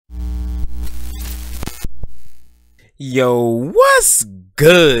Yo, what's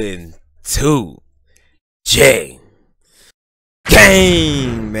good? 2J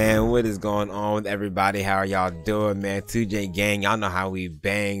Gang, man. What is going on with everybody? How are y'all doing, man? 2J Gang, y'all know how we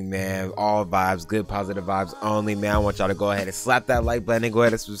bang, man. All vibes, good, positive vibes only, man. I want y'all to go ahead and slap that like button and go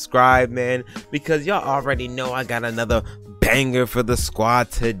ahead and subscribe, man, because y'all already know I got another banger for the squad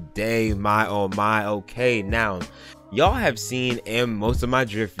today. My oh my. Okay, now y'all have seen in most of my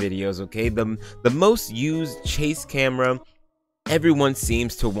drift videos, okay, the most used chase camera. Everyone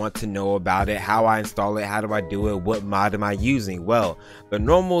seems to want to know about it, how I install it, how do I do it, what mod am I using. Well, the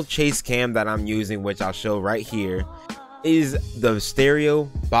normal chase cam that I'm using, which I'll show right here, is the stereo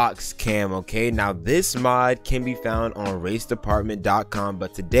box cam. Okay, now this mod can be found on racedepartment.com,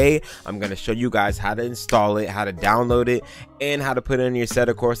 but today I'm going to show you guys how to install it, how to download it, and how to put it in your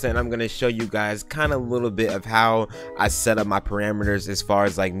Assetto Corsa. And I'm going to show you guys kind of a little bit of how I set up my parameters as far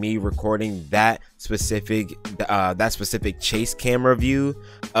as like me recording that specific chase camera view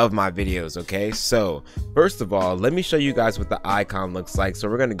of my videos. Okay, so first of all, let me show you guys what the icon looks like. So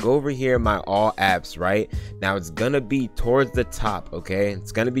we're going to go over here in my all apps. Right now it's going to be towards the top. Okay,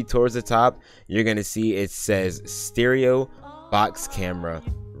 it's going to be towards the top. You're going to see it says stereo box camera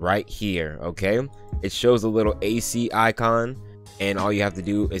right here. Okay, it shows a little AC icon, and all you have to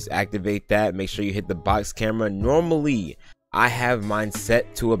do is activate that. Make sure you hit the box camera. Normally I have mine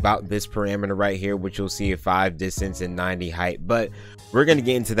set to about this parameter right here, which you'll see at 5 distance and 90 height, but we're going to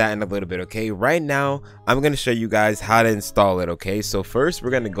get into that in a little bit. Okay, right now I'm going to show you guys how to install it. Okay, so first we're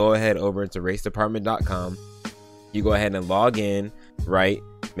going to go ahead over into racedepartment.com. You go ahead and log in, right?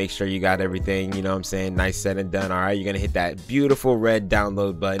 Make sure you got everything, you know what I'm saying, nice, said and done. All right, you're going to hit that beautiful red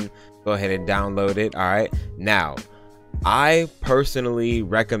download button. Go ahead and download it. All right, now I personally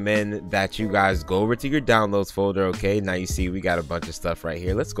recommend that you guys go over to your downloads folder. Okay, now you see we got a bunch of stuff right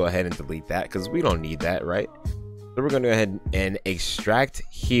here. Let's go ahead and delete that because we don't need that, right? So we're going to go ahead and extract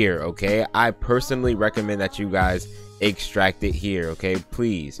here. Okay, I personally recommend that you guys extract it here. Okay,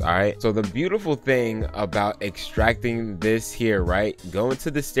 please. All right, so the beautiful thing about extracting this here, right, go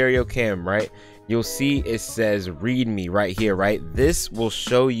into the stereo cam, right, you'll see it says readme right here, right? This will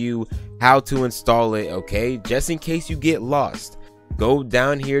show you how to install it. Okay, just in case you get lost, go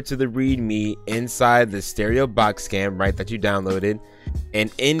down here to the readme inside the stereo box cam, right, that you downloaded,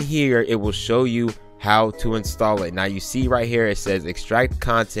 and in here it will show you how to install it. Now you see right here it says extract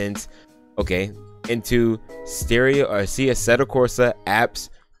contents, okay, into stereo or Assetto Corsa apps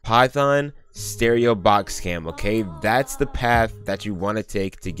Python stereo box cam. Okay, that's the path that you want to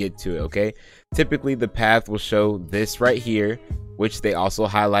take to get to it. Okay, typically the path will show this right here, which they also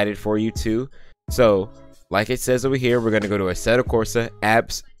highlighted for you too. So like it says over here, we're going to go to Assetto Corsa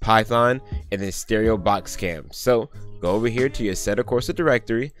apps Python and then stereo box cam. So go over here to your Assetto Corsa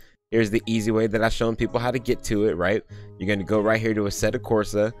directory. Here's the easy way that I've shown people how to get to it. Right, you're going to go right here to Assetto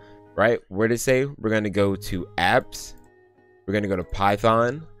Corsa. Right, where to say we're going to go to apps, we're going to go to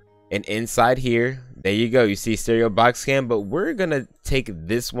Python, and inside here, there you go, you see stereo box cam, but we're going to take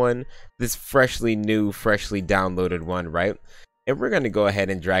this one, this freshly new, freshly downloaded one, right, and we're going to go ahead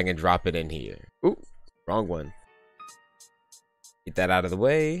and drag and drop it in here. Ooh, wrong one. Get that out of the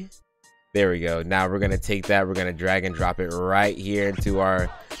way. There we go. Now we're going to take that, we're going to drag and drop it right here into our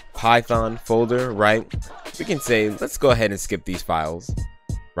Python folder. Right, we can say let's go ahead and skip these files,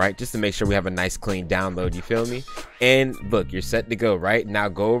 right, just to make sure we have a nice clean download, you feel me? And look, you're set to go. Right now,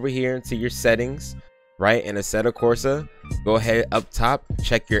 go over here into your settings, right, in Assetto Corsa, go ahead up top,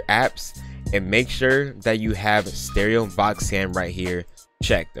 check your apps, and make sure that you have stereo box cam right here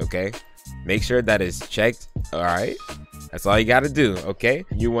checked. Okay, make sure that is checked. All right, that's all you got to do. Okay,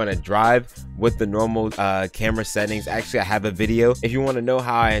 you want to drive with the normal camera settings. Actually, I have a video if you want to know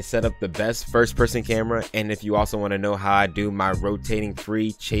how I set up the best first-person camera, and if you also want to know how I do my rotating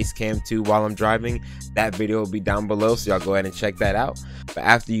free chase cam too while I'm driving, that video will be down below, so y'all go ahead and check that out. But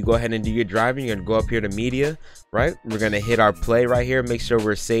after you go ahead and do your driving, you're gonna go up here to media, right, we're gonna hit our play right here, make sure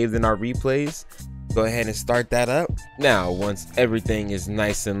we're saved in our replays. Go ahead and start that up. Now once everything is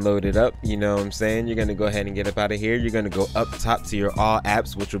nice and loaded up, you know what I'm saying, you're gonna go ahead and get up out of here. You're gonna go up top to your all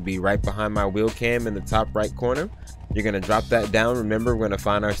apps, which will be right behind my wheel cam in the top right corner. You're gonna drop that down. Remember, we're gonna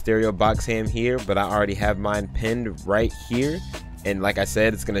find our stereo box cam here, but I already have mine pinned right here, and like I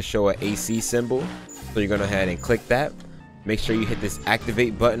said, it's gonna show an AC symbol, so you're gonna go ahead and click that. Make sure you hit this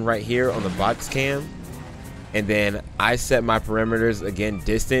activate button right here on the box cam. And then I set my parameters, again,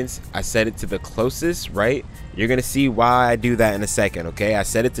 distance, I set it to the closest, right? You're gonna see why I do that in a second. Okay, I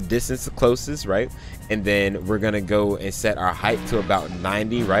set it to distance the closest, right? And then we're gonna go and set our height to about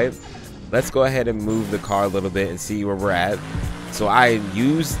 90, right? Let's go ahead and move the car a little bit and see where we're at. So I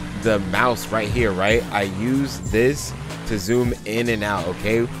use the mouse right here, right? I use this to zoom in and out,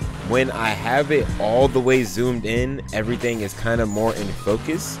 okay? When I have it all the way zoomed in, everything is kind of more in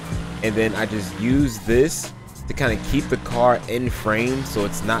focus, and then I just use this to kind of keep the car in frame so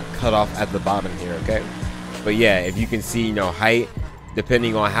it's not cut off at the bottom here, okay? But yeah, if you can see, you know, height,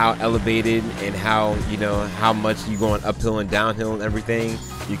 depending on how elevated and how, you know, how much you going uphill and downhill and everything,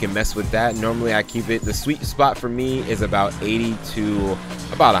 you can mess with that. Normally I keep it, the sweet spot for me is about 80 to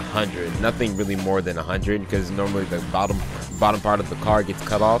about 100, nothing really more than 100, because normally the bottom part of the car gets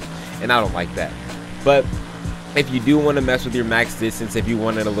cut off, and I don't like that. But if you do want to mess with your max distance, if you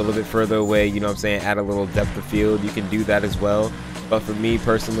want it a little bit further away, you know what I'm saying, add a little depth of field, you can do that as well. But for me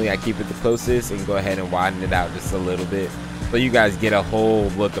personally, I keep it the closest and go ahead and widen it out just a little bit, so you guys get a whole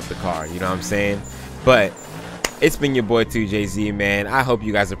look of the car, you know what I'm saying? But it's been your boy 2JZ, man. I hope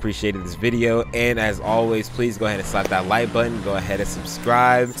you guys appreciated this video, and as always, please go ahead and slap that like button, go ahead and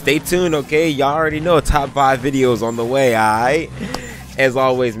subscribe. Stay tuned, okay? Y'all already know top 5 videos on the way, alright? As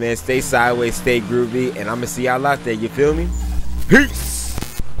always, man, stay sideways, stay groovy, and I'm gonna see y'all out there, you feel me? Peace!